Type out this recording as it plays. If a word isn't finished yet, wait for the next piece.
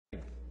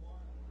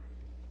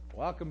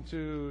Welcome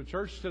to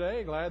church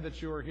today. Glad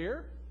that you are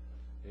here.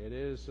 It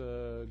is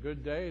a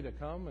good day to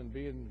come and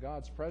be in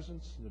God's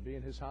presence and to be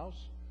in His house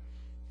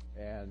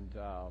and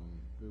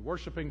be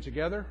worshiping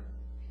together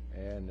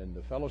and in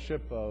the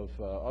fellowship of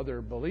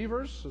other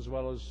believers as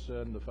well as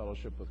in the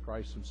fellowship with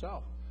Christ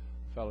Himself,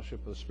 fellowship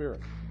of the Spirit.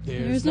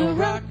 There's no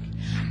rock,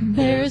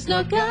 there's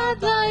no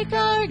God like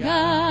our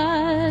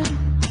God.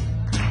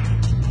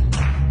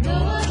 No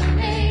other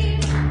name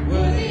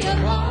worthy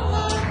of all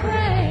our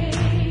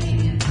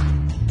praise.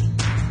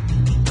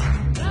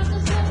 Gospel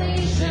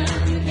salvation,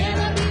 you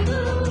cannot be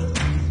moved.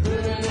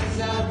 Proven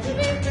itself to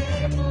be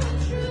faithful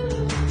and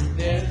true.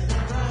 There's no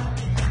rock,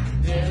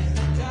 there's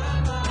no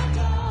God like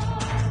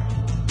God.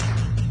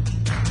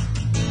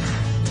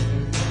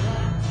 There's no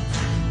rock,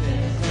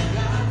 there's no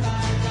God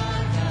like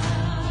our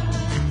God.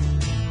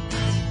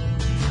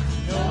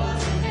 No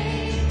other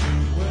name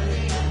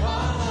worthy of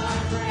all our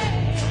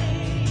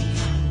praise.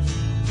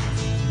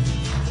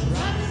 The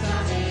rock of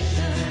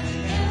salvation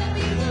cannot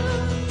be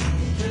moved.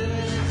 He's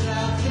proven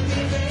himself to be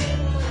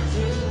faithful and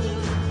true.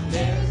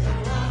 There's no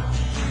rock,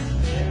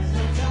 there's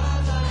no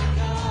God like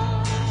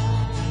God.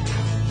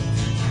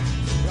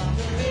 Rock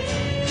of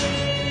ages,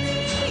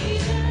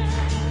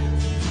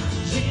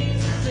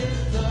 Jesus is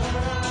the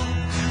rock.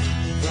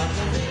 Rock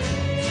of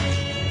ages,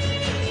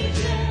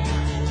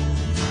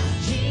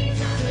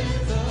 Jesus is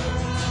the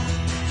rock.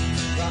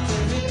 Rock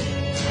of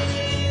ages,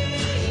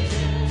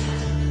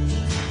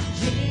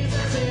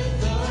 Jesus is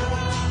the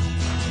rock.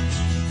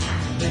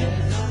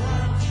 There's no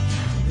rock,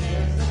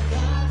 there's no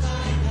God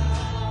like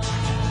God.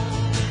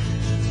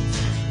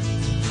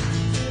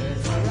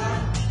 There's no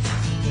rock,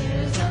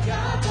 there's no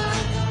God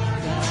like our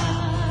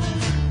God.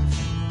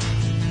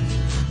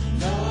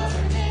 No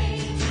other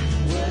name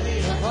worthy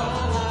of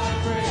all our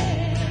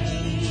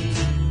praise.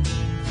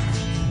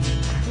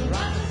 The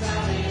rock of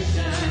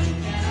salvation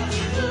cannot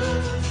be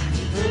moved.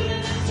 He's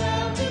proven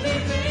himself to be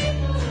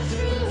faithful and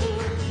true.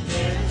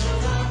 There's no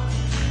rock,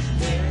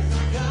 there's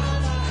no God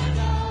like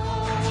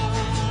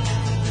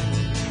God.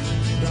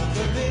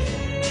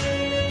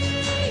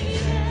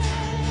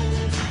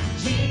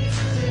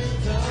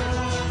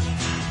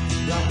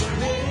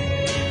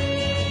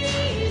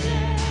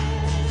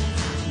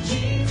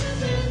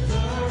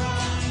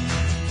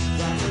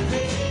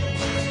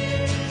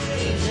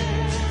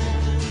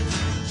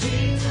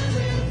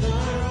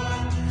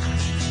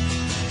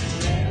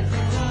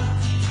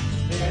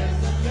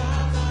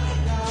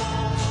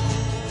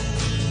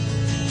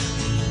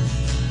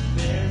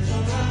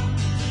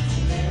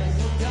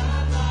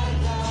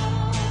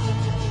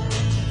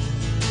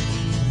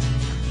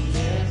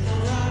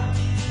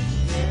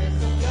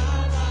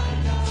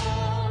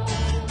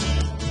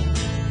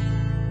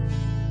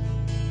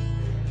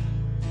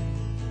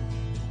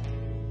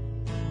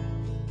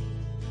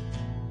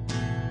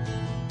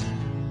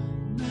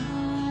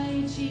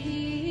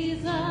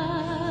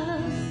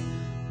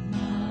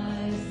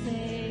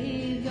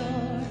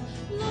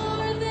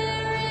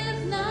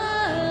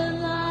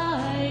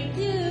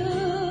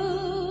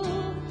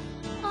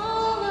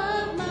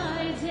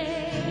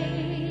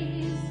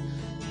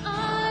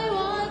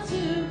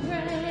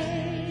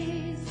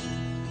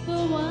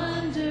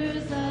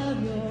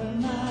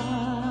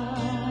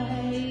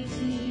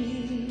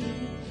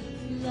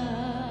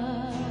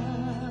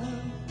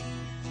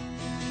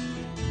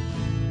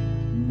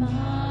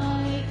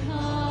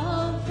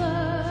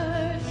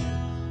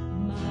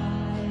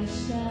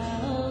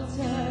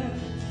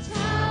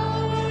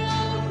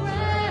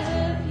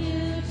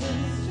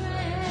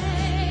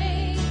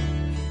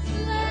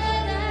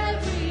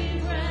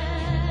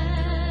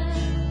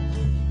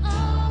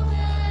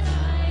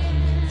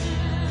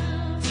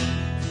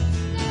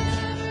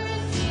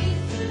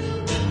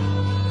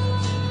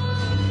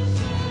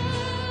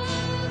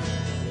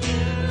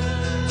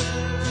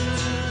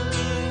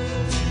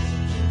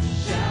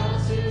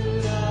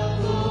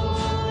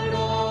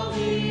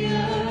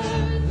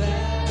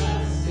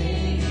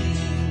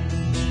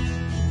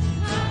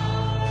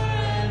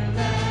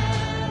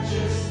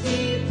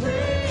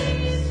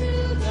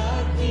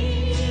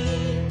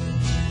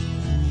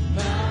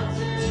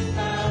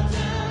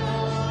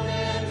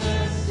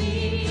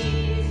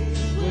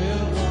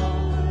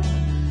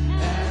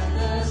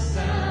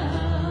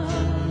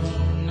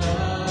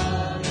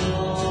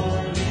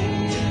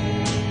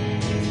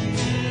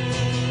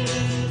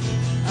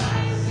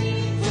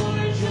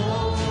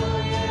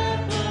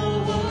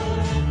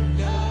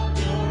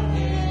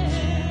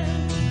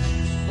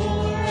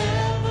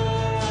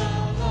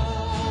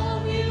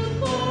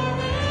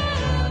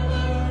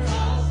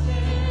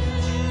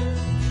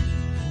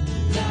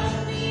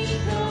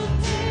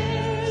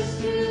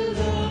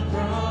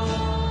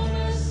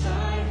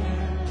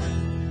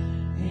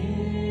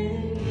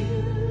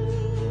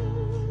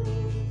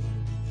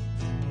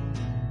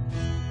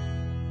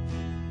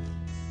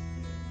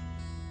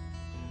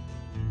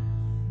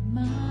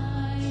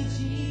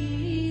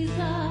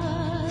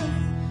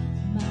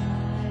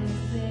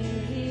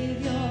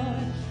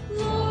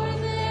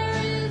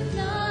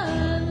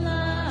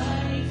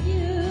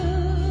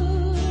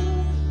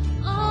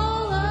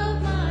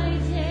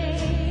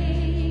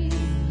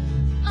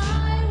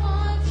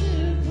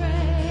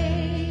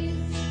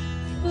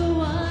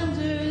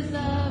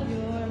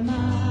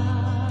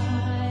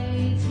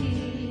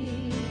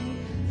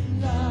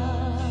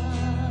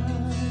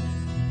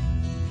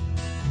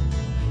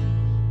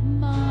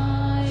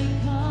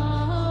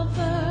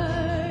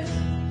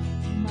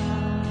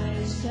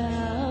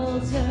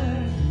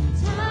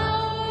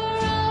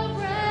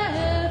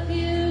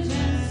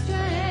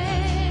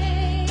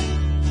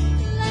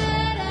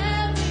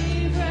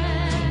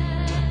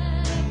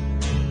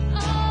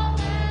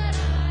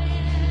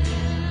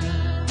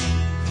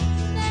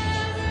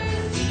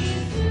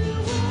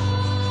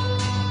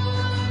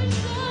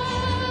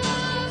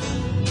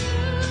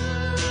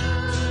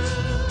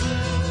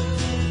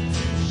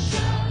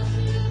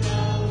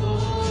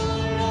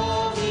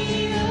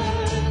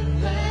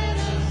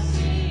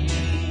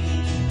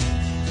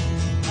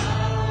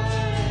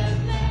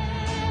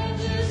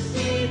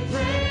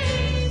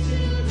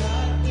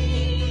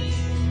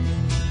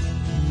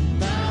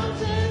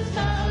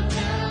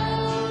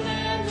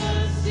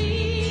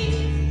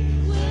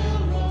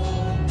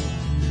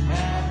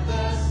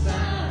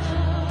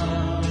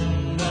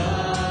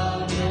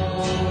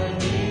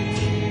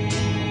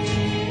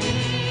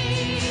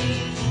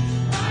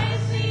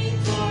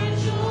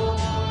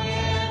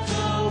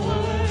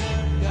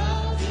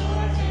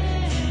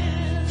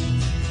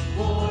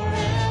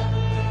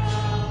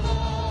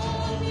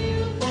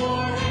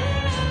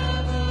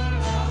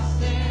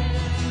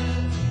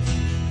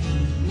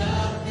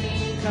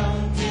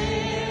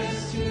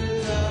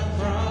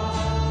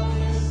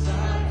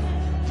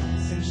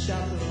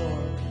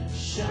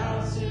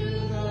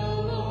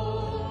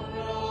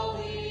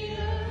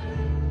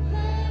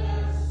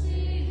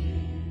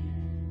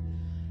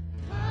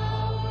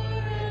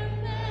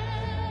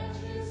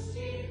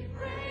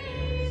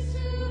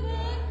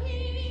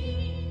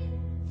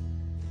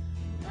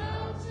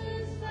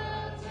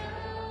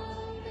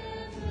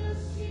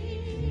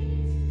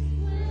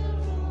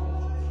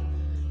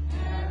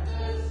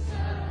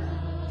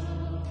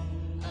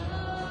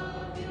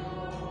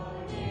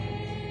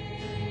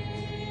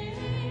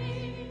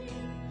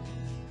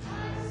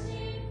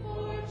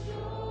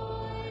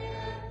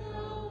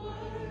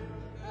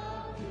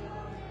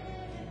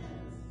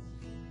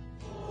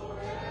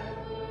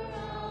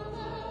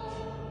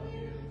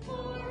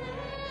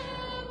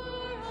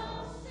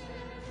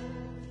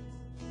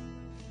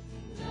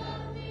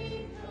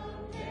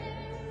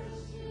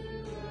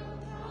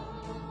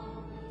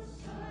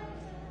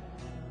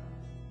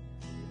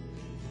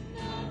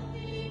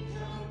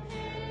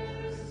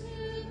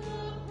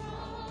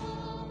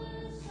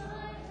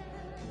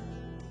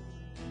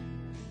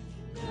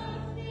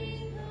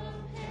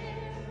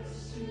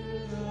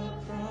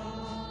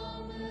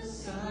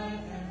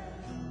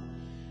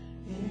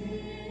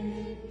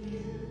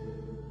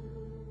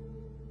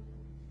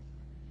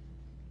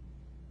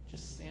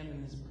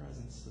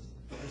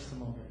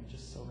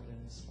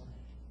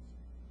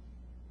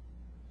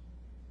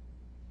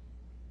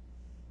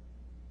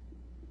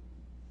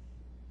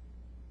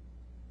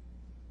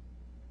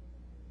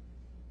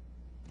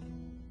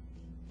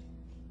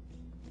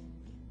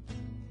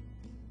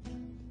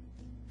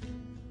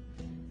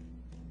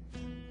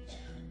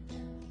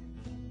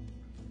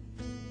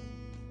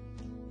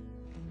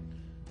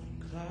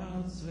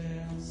 clouds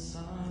veil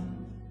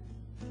sun,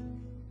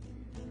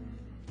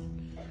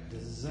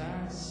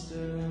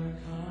 disaster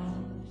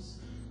comes.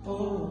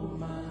 Oh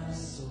my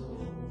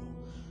soul,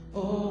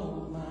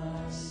 oh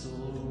my soul.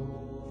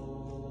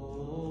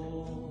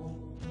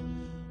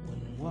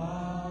 When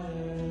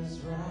waters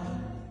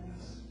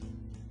rise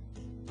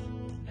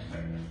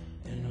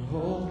and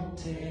hope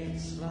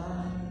takes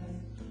flight,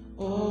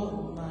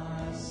 oh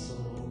my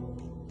soul,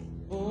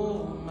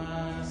 oh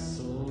my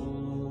soul.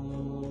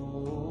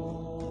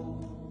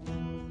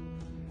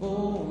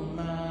 Oh,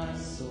 my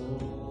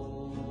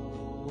soul,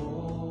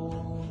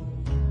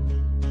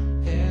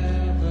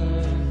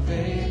 ever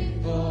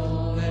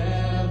faithful,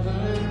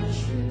 ever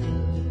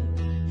true,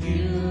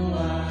 you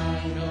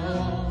I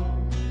know,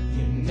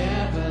 you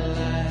never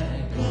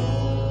let go.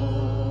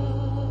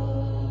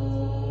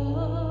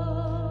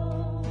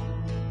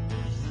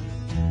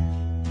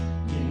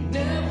 You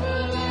never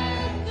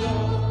let go,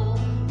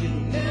 you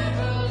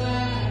never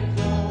let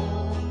go,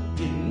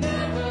 you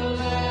never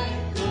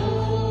let go.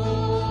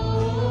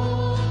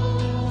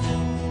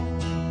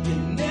 You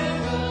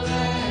never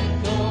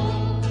let go,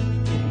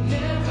 you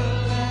never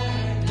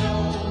let go,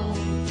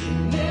 you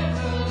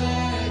never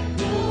let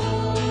go.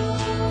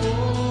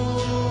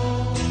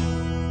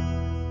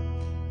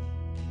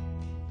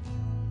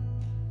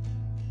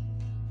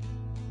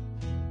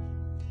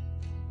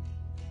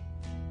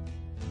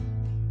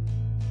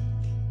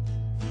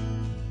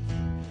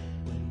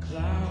 When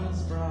clouds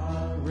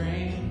brought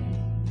rain,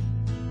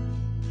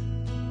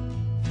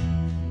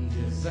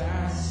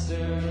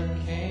 disaster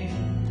came.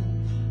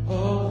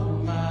 Oh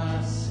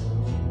my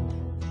soul,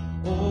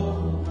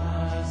 oh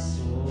my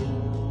soul.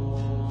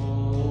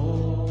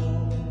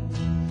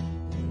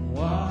 When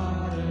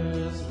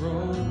waters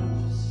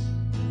rose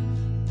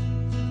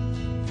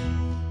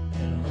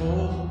and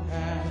hope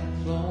had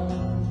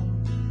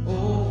flown,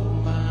 oh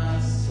my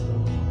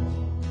soul,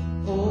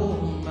 oh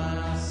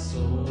my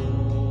soul,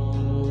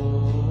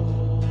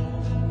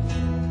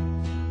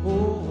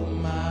 oh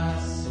my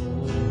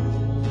soul.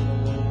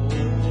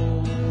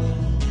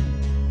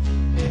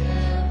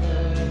 Ever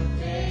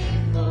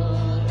faithful,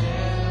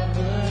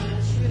 ever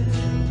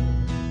true,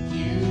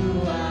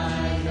 you I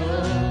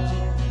know,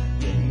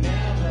 you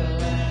never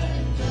let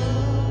go.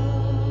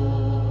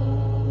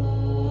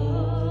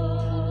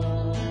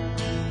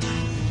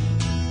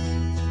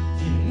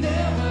 You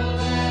never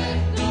let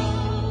go,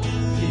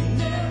 you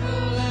never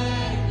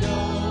let go,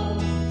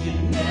 you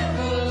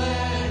never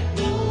let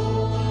go.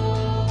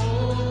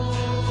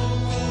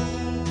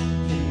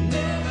 You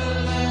never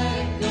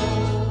let go,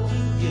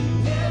 you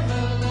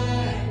never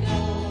let go,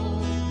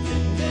 you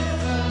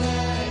never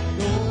let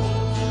go.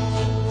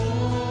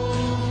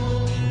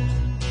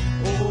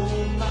 Oh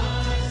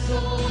my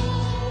soul,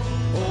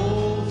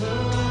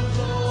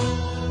 overflow.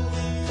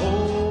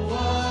 Oh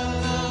what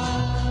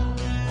love,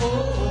 oh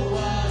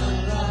what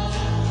love.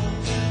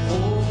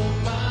 Oh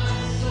my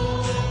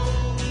soul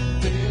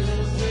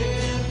fills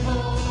with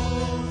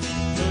hope,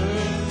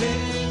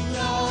 perfect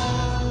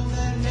love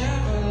that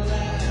never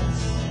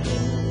lets go.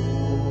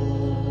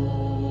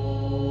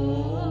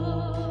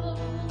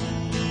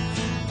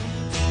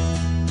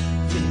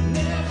 You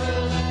never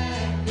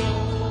let go,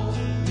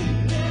 you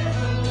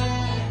never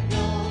let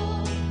go,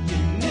 you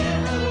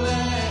never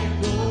let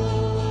go.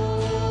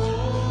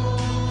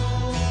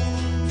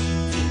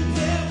 You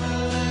never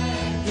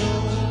let go,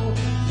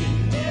 you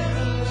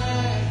never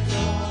let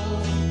go,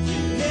 you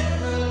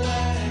never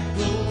let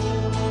go.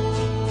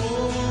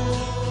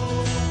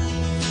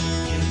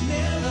 You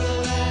never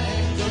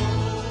let go,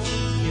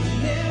 you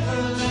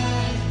never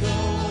let go,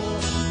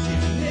 you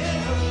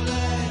never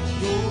let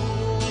go.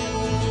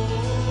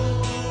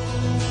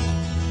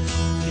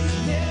 You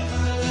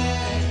never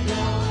let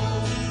go,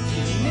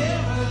 you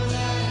never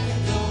let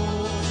go,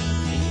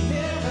 you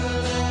never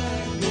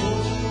let go.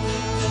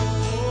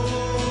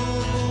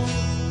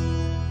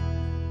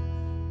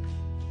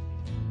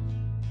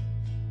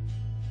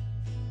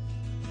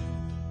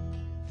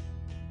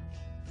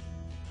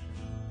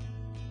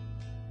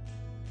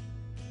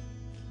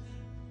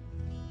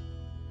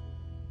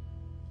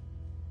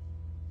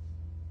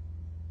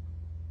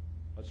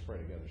 Let's pray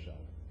together, shall we?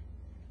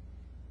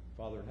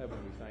 Father in heaven,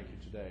 we thank you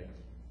today.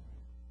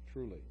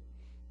 Truly,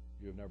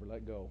 you have never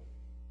let go.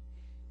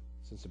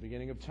 Since the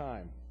beginning of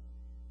time,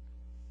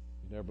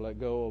 you've never let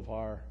go of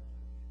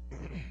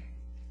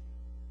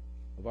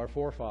our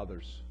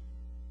forefathers.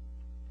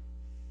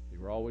 You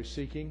were always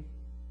seeking,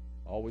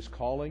 always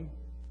calling,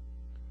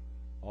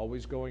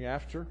 always going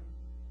after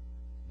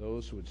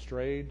those who had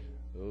strayed,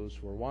 those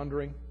who were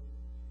wandering,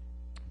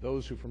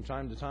 those who from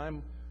time to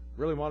time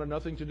really wanted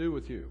nothing to do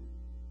with you.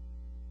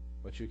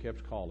 But you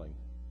kept calling,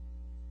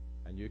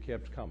 and you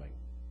kept coming.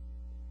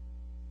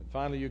 And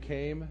finally you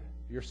came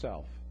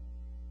yourself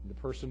in the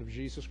person of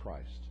Jesus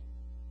Christ.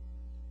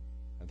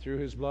 And through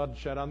his blood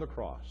shed on the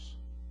cross,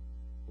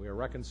 we are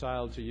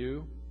reconciled to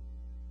you.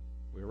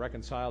 We are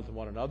reconciled to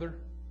one another.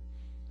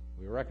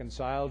 We are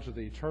reconciled to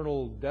the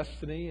eternal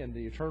destiny and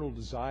the eternal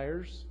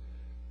desires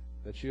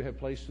that you have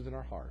placed within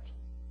our heart.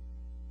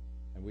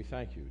 And we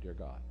thank you, dear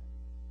God.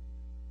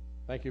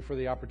 Thank you for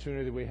the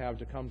opportunity that we have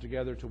to come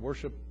together to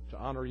worship, to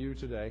honor you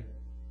today.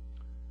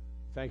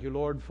 Thank you,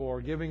 Lord,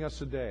 for giving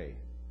us a day,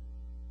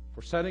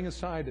 for setting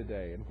aside a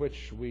day in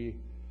which we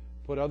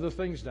put other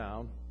things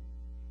down,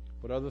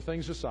 put other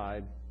things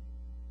aside,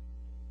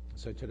 and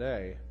say,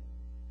 today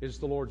is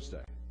the Lord's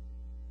day.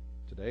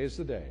 Today is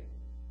the day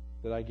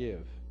that I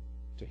give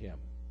to Him.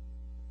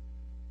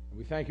 And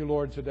we thank you,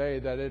 Lord, today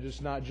that it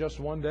is not just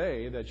one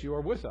day that you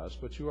are with us,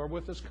 but you are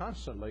with us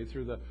constantly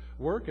through the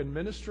work and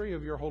ministry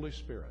of your Holy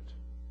Spirit.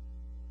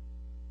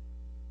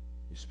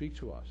 You speak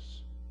to us.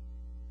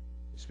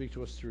 You speak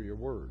to us through your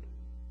word.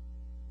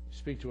 You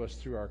speak to us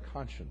through our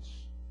conscience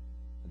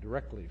and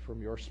directly from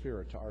your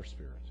spirit to our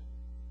spirit.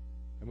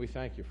 And we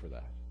thank you for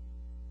that.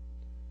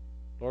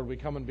 Lord, we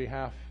come in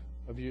behalf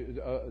of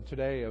you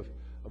today of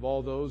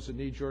all those that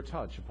need your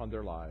touch upon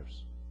their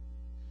lives.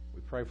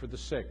 We pray for the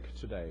sick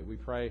today. We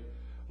pray,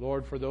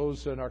 Lord, for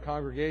those in our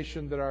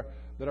congregation that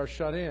are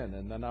shut in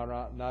and that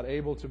are not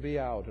able to be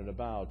out and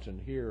about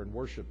and hear and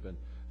worship and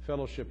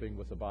fellowshipping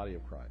with the body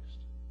of Christ.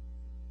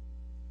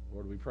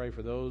 Lord, we pray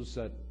for those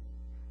that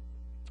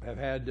have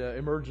had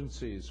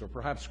emergencies or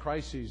perhaps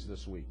crises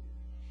this week.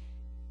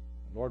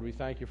 Lord, we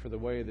thank you for the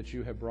way that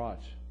you have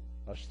brought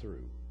us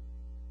through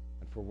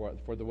and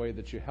for the way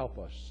that you help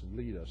us and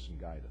lead us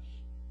and guide us.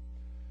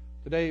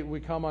 Today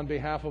we come on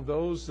behalf of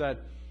those that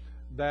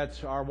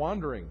are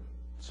wandering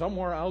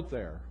somewhere out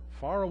there,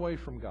 far away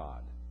from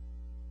God.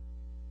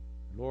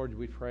 Lord,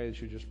 we pray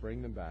that you just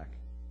bring them back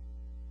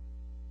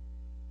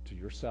to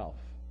yourself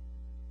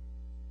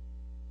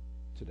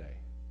today.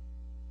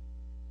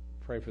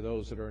 Pray for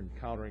those that are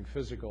encountering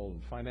physical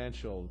and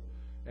financial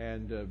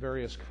and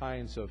various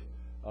kinds of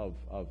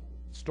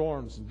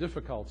storms and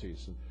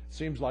difficulties. And it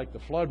seems like the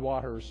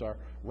floodwaters are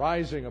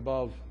rising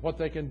above what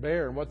they can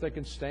bear and what they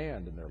can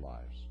stand in their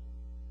lives.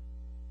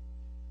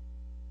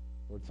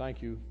 Lord,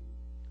 thank you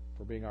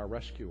for being our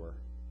rescuer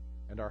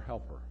and our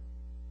helper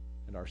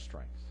and our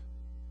strength.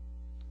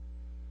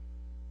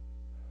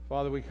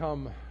 Father, we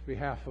come on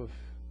behalf of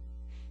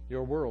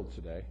your world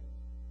today.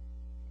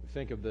 We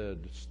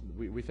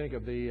think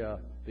of the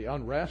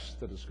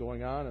unrest that is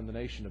going on in the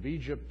nation of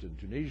Egypt and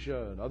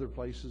Tunisia and other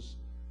places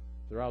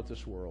throughout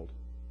this world.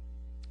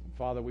 And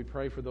Father, we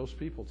pray for those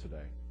people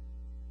today.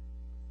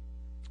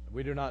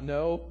 We do not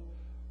know.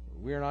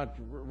 We are not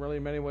really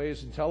in many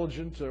ways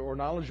intelligent or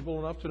knowledgeable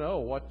enough to know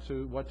what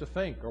to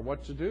think or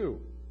what to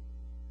do.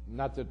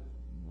 Not that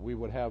we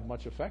would have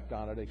much effect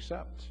on it,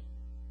 except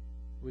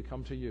we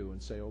come to you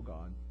and say, oh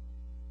God,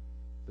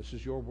 this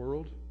is your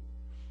world.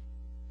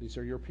 These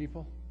are your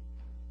people.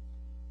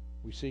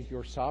 We seek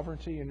your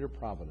sovereignty and your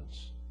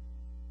providence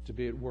to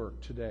be at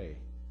work today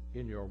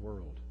in your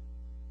world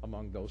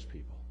among those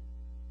people.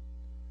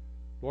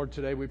 Lord,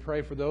 today we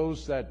pray for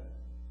those that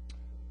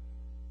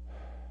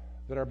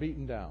are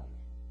beaten down.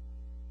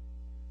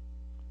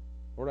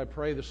 Lord, I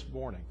pray this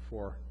morning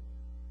for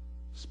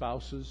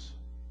spouses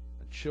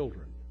and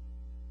children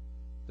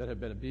that have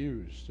been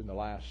abused in the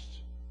last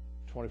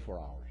 24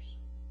 hours.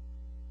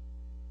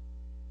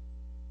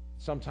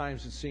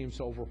 Sometimes it seems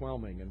so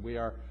overwhelming, and we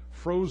are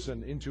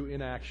frozen into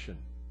inaction.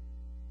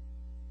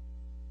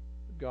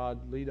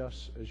 God, lead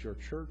us as your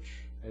church,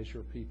 as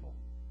your people,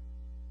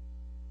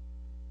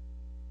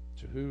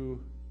 to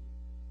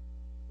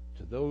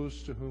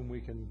those to whom we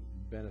can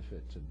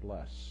benefit and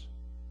bless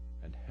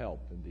and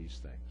help in these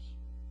things.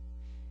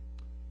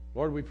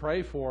 Lord, we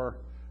pray for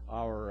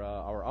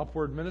our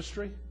upward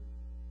ministry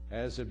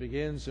as it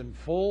begins in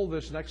full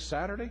this next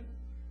Saturday.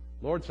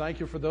 Lord,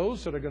 thank you for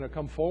those that are going to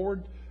come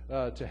forward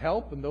to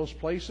help in those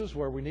places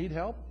where we need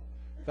help.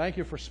 Thank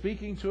you for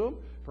speaking to them,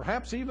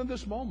 perhaps even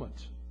this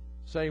moment,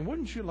 saying,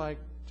 wouldn't you like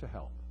to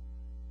help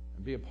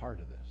and be a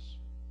part of this?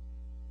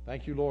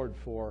 Thank you, Lord,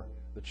 for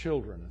the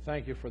children, and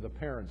thank you for the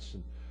parents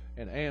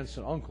and aunts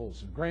and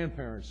uncles and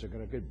grandparents. They're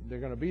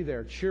going to be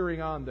there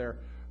cheering on their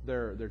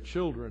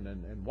children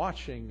and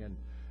watching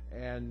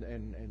and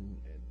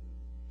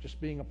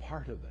just being a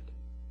part of it.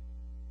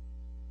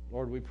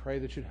 Lord, we pray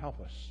that you'd help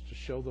us to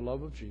show the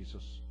love of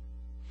Jesus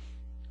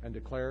and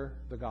declare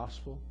the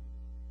gospel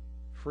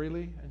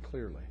freely and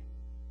clearly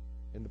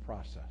in the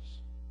process.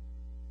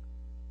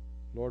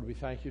 Lord, we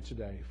thank you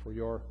today for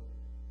your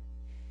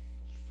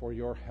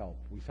help.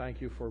 We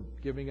thank you for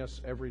giving us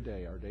every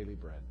day our daily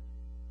bread.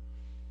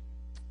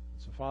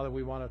 So, Father,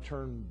 we want to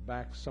turn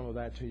back some of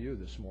that to you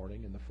this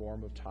morning in the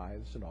form of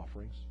tithes and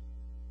offerings.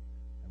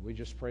 And we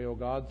just pray, O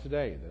God,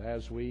 today that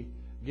as we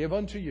give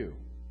unto you,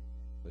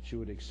 that you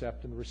would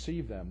accept and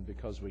receive them,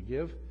 because we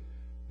give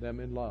them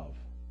in love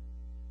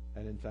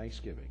and in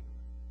thanksgiving.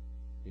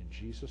 In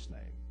Jesus' name,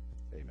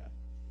 amen.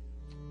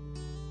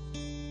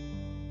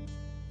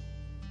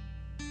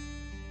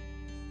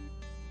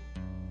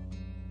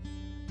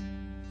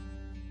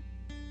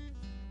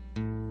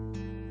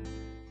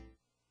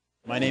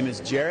 My name is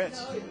Jarrett,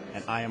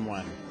 and I am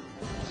one.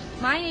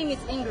 My name is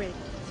Ingrid,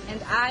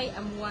 and I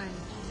am one.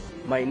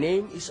 My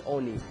name is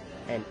Oni,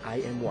 and I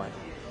am one.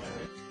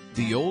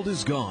 The old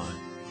is gone,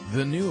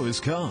 the new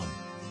is come.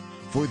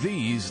 For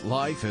these,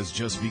 life has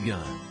just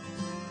begun.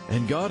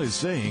 And God is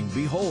saying,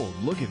 behold,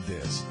 look at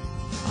this.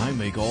 I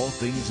make all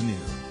things new.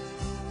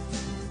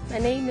 My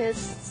name is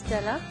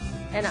Stella,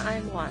 and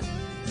I'm one.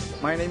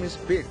 My name is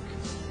Vic,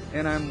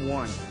 and I'm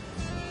one.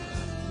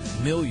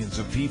 Millions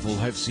of people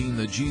have seen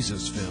the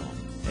Jesus film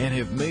and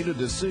have made a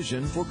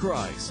decision for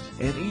Christ,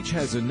 and each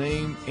has a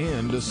name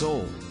and a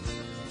soul.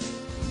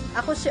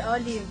 Ako si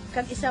Olive,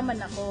 kag isa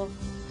man ako.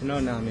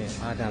 Nami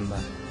Adam ba?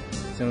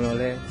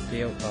 Sunole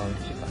Pio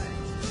Chipai.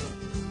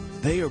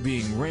 They are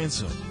being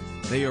ransomed.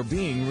 They are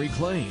being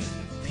reclaimed.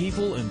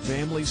 People and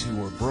families who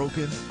were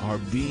broken are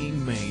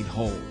being made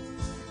whole.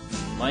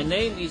 My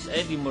name is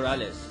Eddie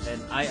Morales,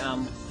 and I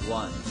am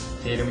one.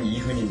 제 이름은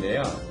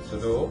이훈인데요.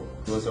 저도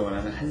그것을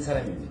원하는 한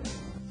사람입니다.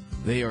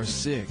 They are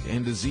sick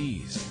and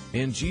diseased,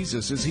 and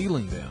Jesus is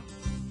healing them,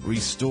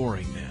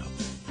 restoring them.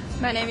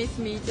 My name is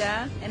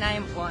Mija, and I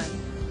am one.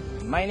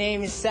 My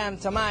name is Sam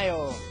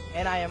Tamayo,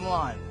 and I am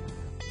one.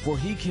 For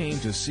he came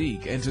to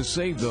seek and to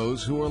save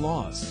those who are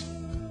lost.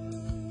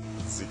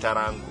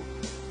 Sitarangu,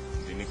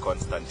 Dini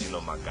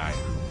Constantino Magaya.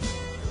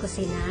 Ako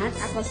si Nat.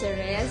 Ako si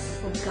Rez.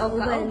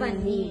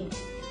 Kauban ni.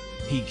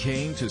 He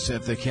came to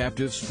set the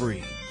captives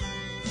free.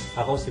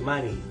 Ako si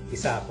Manny,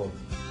 isa ako.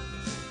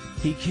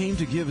 He came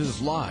to give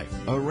his life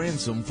a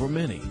ransom for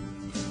many.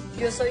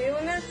 Yo soy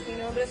una, mi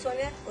nombre es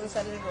Sonia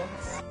González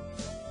Rojas.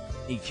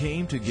 He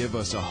came to give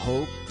us a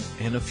hope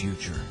and a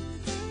future.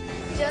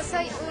 Yo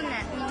soy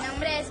una, mi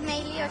nombre es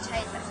Meili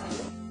Ochaita.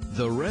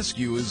 The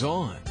rescue is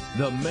on.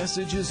 The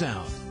message is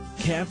out.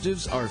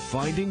 Captives are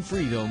finding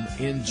freedom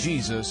in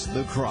Jesus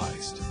the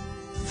Christ.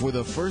 For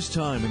the first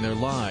time in their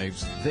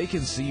lives, they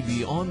can see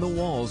beyond the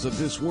walls of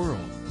this world.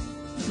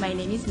 My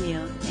name is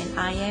Neil, and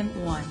I am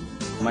one.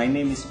 My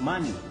name is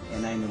Manny,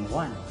 and I am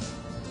one.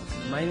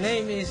 My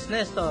name is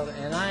Nestor,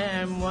 and I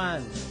am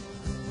one.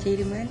 제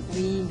이름은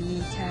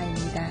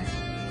위미자입니다.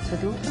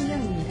 저도 한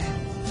명입니다.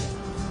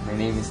 My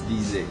name is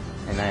DJ,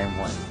 and I am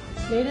one.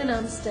 मेरा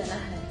नाम Stella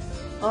है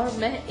और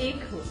मैं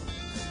एक हूँ.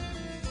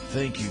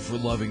 Thank you for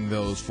loving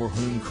those for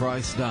whom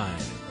Christ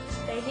died.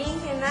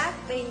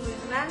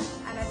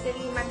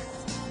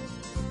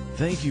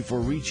 Thank you for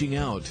reaching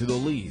out to the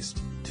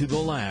least, to the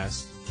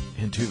last,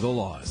 and to the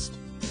lost.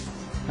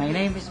 My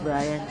name is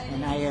Brian,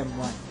 and I am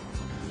one.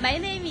 My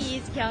name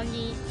is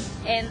Kyungi,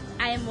 and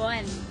I am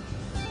one.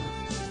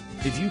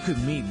 If you could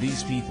meet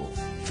these people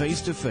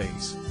face to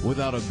face,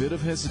 without a bit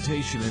of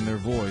hesitation in their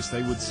voice,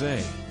 they would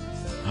say,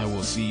 I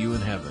will see you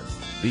in heaven,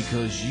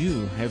 because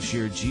you have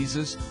shared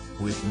Jesus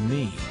with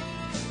me.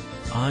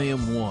 I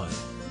am one,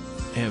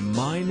 and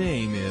my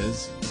name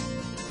is...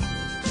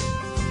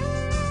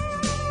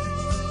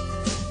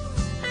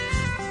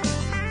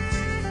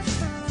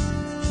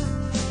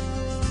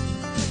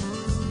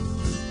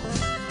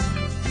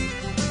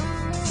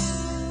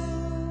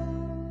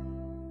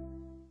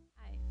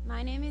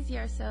 My name is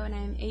Yerso, and I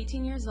am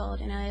 18 years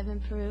old, and I live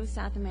in Peru,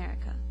 South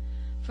America.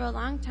 For a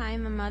long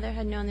time, my mother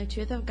had known the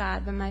truth of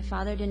God, but my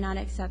father did not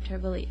accept her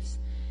beliefs.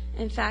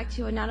 In fact,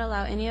 he would not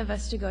allow any of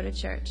us to go to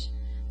church.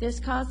 This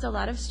caused a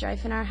lot of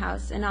strife in our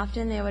house, and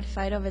often they would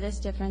fight over this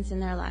difference in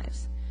their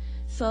lives.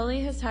 Slowly,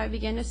 his heart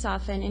began to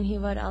soften, and he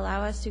would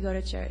allow us to go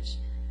to church.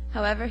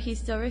 However, he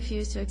still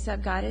refused to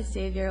accept God as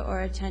Savior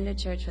or attend a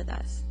church with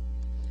us.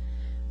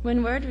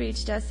 When word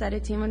reached us that a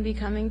team would be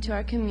coming to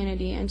our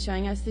community and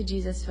showing us the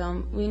Jesus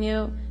film, we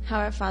knew how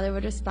our father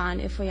would respond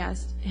if we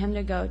asked him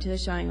to go to the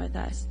showing with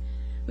us.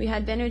 We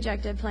had been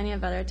rejected plenty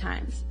of other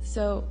times,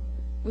 so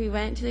we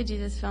went to the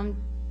Jesus film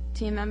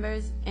team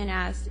members and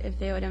asked if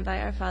they would invite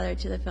our father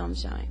to the film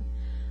showing.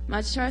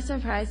 Much to our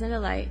surprise and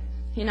delight,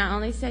 he not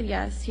only said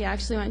yes, he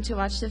actually went to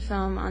watch the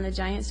film on the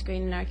giant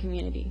screen in our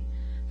community.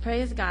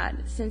 Praise God,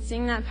 since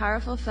seeing that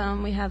powerful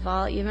film, we have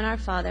all, even our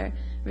father,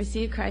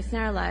 received Christ in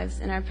our lives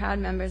and are proud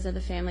members of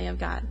the family of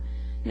God.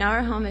 Now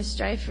our home is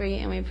strife-free,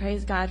 and we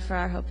praise God for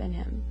our hope in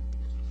him.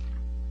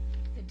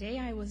 The day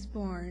I was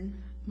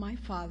born, my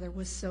father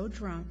was so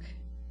drunk,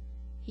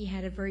 he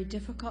had a very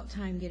difficult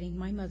time getting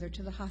my mother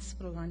to the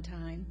hospital on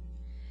time.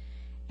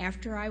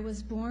 After I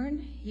was born,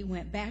 he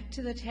went back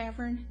to the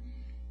tavern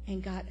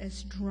and got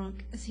as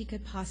drunk as he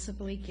could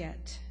possibly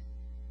get.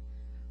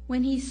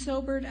 When he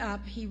sobered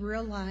up, he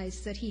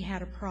realized that he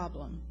had a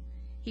problem.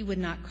 He would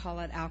not call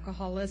it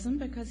alcoholism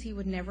because he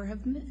would never have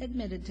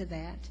admitted to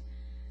that,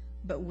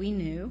 but we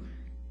knew.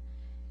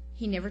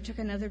 He never took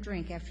another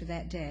drink after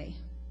that day.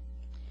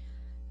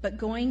 But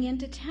going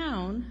into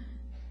town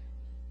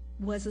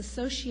was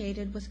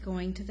associated with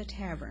going to the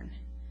tavern,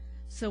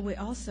 so we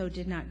also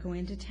did not go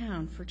into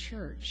town for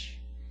church.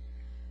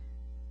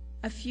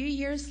 A few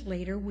years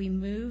later, we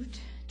moved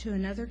to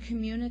another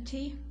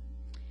community.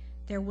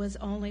 There was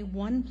only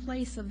one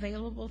place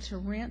available to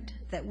rent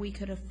that we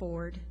could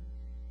afford.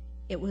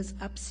 It was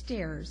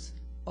upstairs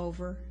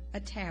over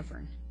a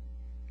tavern.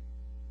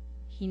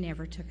 He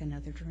never took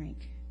another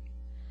drink.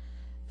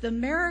 The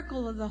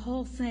miracle of the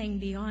whole thing,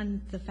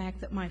 beyond the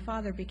fact that my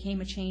father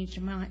became a changed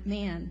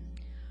man,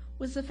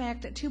 was the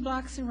fact that 2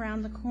 blocks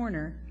around the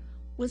corner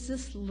was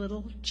this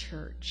little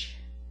church.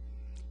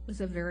 It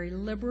was a very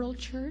liberal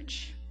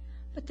church,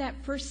 but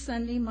that first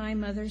Sunday my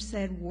mother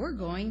said, "We're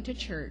going to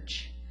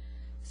church."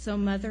 So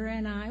Mother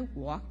and I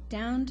walked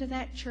down to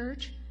that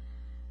church.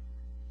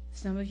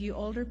 Some of you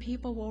older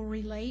people will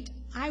relate.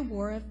 I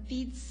wore a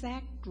feed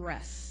sack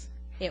dress.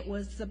 It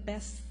was the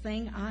best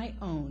thing I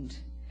owned.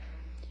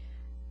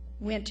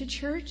 Went to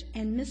church,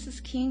 and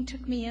Mrs. King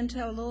took me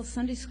into a little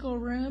Sunday school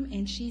room,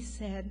 and she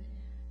said,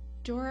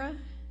 "Dora,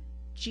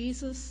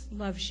 Jesus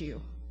loves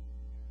you."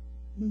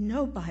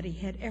 Nobody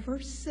had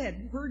ever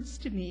said words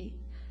to me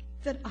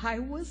that I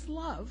was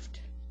loved.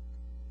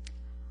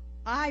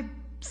 I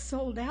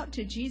sold out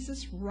to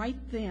Jesus right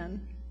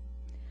then.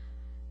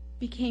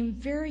 Became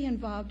very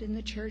involved in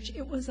the church.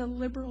 It was a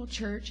liberal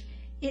church.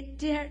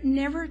 It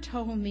never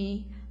told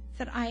me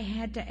that I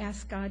had to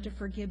ask God to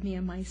forgive me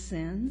of my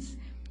sins.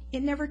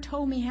 It never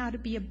told me how to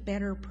be a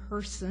better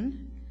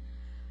person.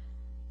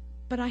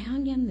 But I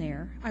hung in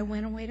there. I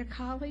went away to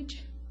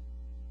college,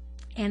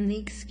 and the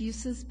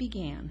excuses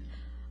began.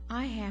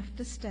 I have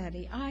to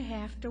study. I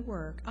have to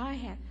work. I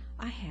have.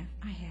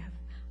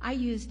 I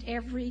used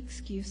every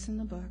excuse in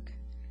the book.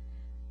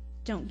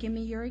 Don't give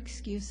me your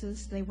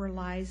excuses. They were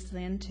lies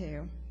then,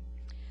 too.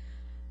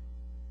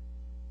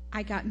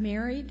 I got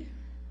married.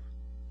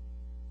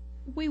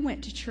 We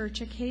went to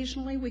church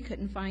occasionally. We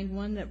couldn't find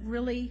one that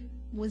really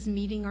was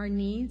meeting our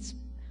needs.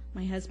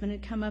 My husband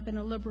had come up in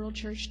a liberal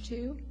church,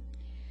 too.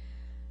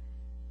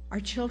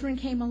 Our children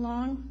came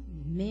along.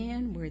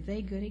 Man, were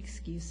they good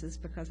excuses,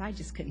 because I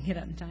just couldn't get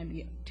up in time to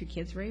get 2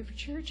 kids ready for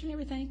church and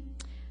everything.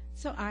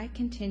 So I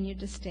continued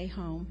to stay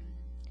home.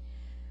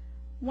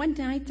 One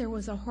night there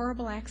was a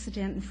horrible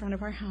accident in front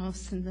of our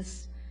house, and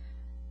this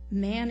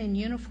man in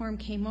uniform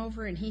came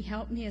over, and he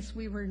helped me as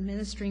we were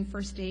administering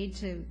first aid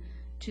to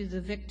the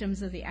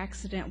victims of the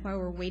accident while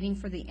we were waiting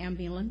for the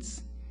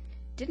ambulance.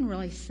 Didn't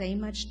really say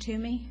much to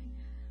me,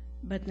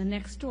 but the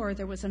next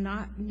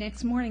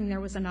morning there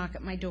was a knock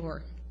at my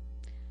door.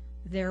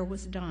 There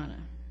was Donna.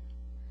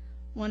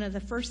 One of the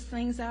first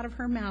things out of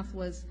her mouth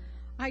was,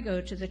 "I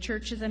go to the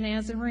Church of the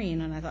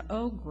Nazarene." And I thought,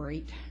 oh,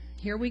 great.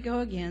 Here we go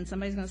again.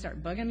 Somebody's going to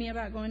start bugging me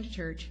about going to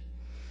church.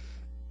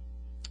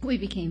 We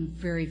became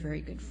very,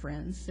 very good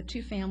friends. The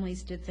 2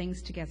 families did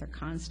things together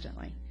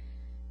constantly,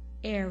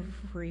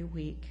 every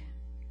week.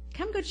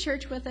 Come go to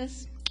church with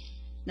us.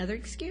 Another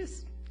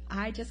excuse.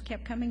 I just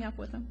kept coming up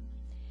with them.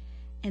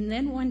 And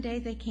then one day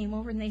they came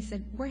over and they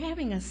said, "We're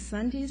having a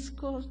Sunday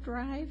school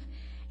drive,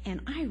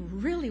 and I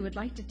really would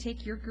like to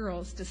take your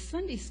girls to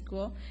Sunday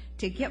school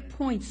to get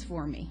points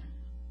for me."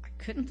 I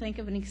couldn't think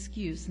of an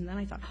excuse, and then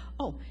I thought,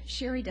 oh,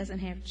 Sherry doesn't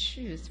have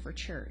shoes for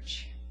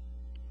church.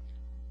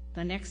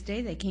 The next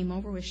day they came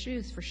over with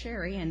shoes for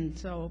Sherry, and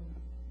so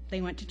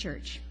they went to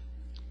church.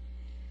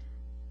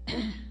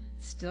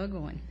 Still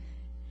going.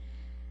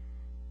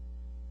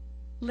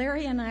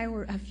 Larry and I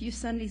were, a few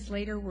Sundays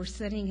later, were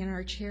sitting in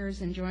our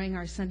chairs enjoying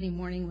our Sunday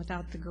morning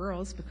without the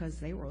girls, because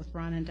they were with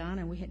Ron and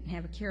Donna. We didn't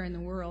have a care in the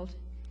world,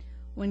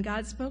 when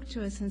God spoke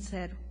to us and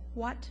said,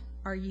 "What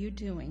are you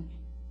doing?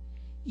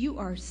 You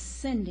are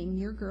sending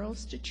your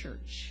girls to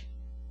church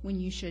when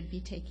you should be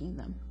taking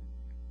them."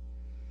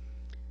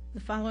 The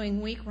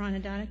following week, Ron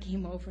and Donna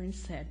came over and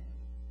said,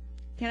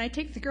 "Can I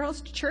take the girls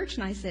to church?"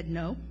 And I said,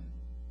 "No."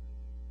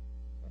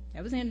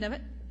 That was the end of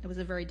it. It was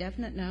a very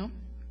definite no.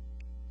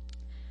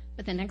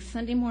 But the next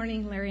Sunday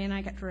morning, Larry and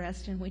I got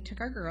dressed, and we took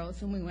our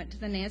girls, and we went to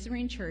the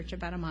Nazarene church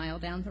about a mile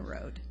down the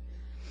road.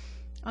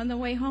 On the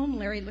way home,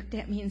 Larry looked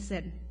at me and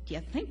said, "Do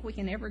you think we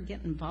can ever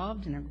get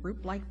involved in a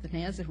group like the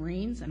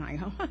Nazarenes?" And I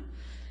go,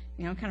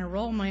 kind of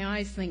roll my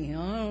eyes thinking,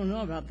 I don't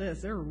know about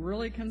this. They're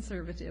really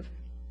conservative.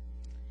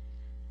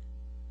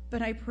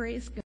 But I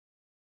praise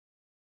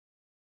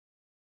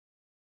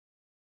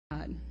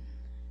God.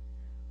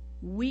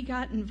 We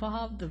got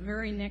involved the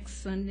very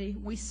next Sunday.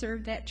 We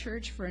served that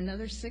church for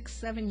another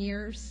 6-7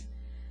 years,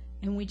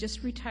 and we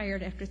just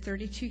retired after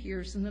 32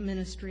 years in the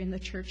ministry in the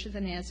Church of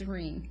the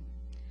Nazarene.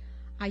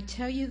 I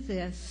tell you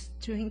this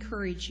to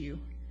encourage you.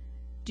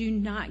 Do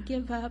not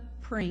give up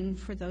praying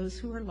for those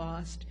who are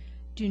lost.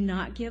 Do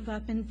not give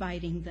up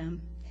inviting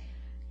them.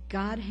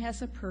 God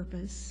has a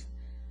purpose.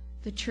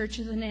 The Church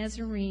of the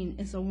Nazarene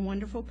is a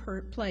wonderful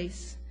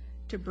place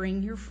to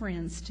bring your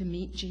friends to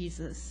meet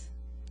Jesus.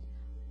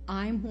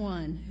 I'm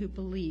one who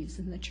believes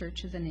in the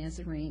Church of the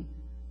Nazarene.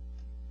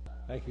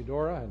 Thank you,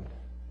 Dora,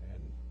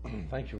 and thank you.